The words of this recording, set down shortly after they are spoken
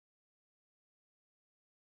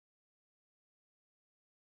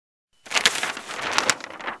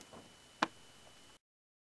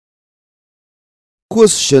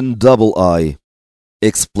Question II.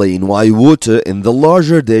 Explain why water in the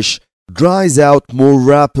larger dish dries out more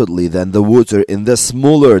rapidly than the water in the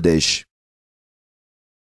smaller dish.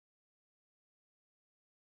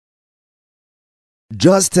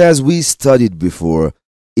 Just as we studied before,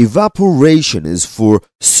 evaporation is for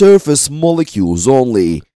surface molecules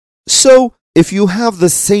only. So, if you have the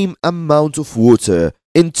same amount of water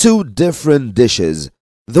in two different dishes,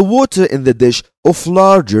 the water in the dish of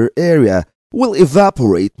larger area will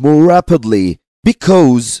evaporate more rapidly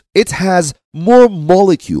because it has more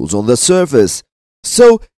molecules on the surface.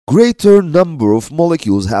 So, greater number of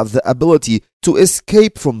molecules have the ability to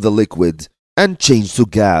escape from the liquid and change to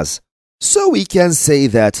gas. So we can say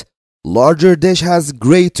that larger dish has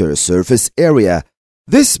greater surface area.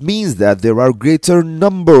 This means that there are greater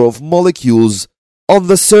number of molecules on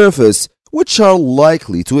the surface which are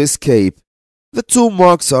likely to escape. The two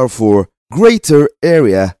marks are for greater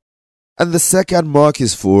area and the second mark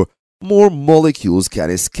is for more molecules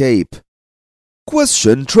can escape.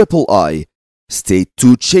 Question III. State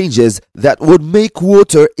two changes that would make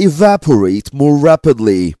water evaporate more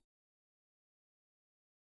rapidly.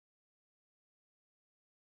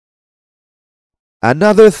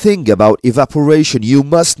 Another thing about evaporation you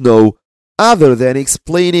must know, other than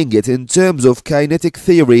explaining it in terms of kinetic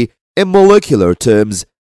theory in molecular terms,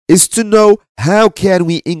 is to know how can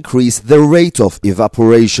we increase the rate of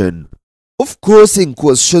evaporation. Of course, in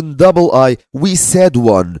question II, we said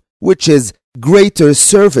one, which is greater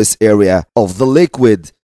surface area of the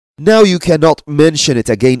liquid. Now you cannot mention it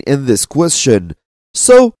again in this question.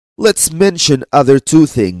 So, let's mention other two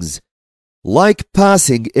things. Like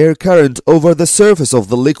passing air current over the surface of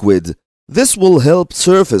the liquid, this will help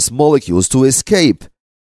surface molecules to escape.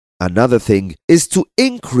 Another thing is to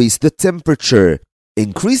increase the temperature.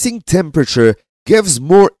 Increasing temperature gives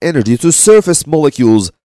more energy to surface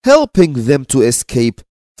molecules, helping them to escape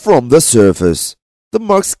from the surface. The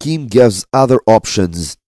mark scheme gives other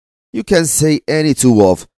options. You can say any two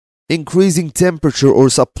of increasing temperature or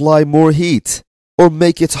supply more heat, or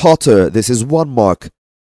make it hotter, this is one mark.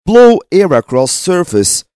 Blow air across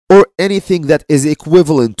surface, or anything that is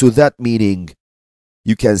equivalent to that meaning.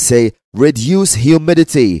 You can say reduce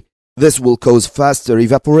humidity, this will cause faster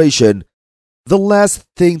evaporation. The last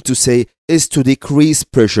thing to say is to decrease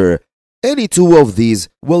pressure. Any two of these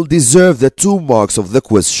will deserve the 2 marks of the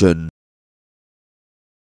question.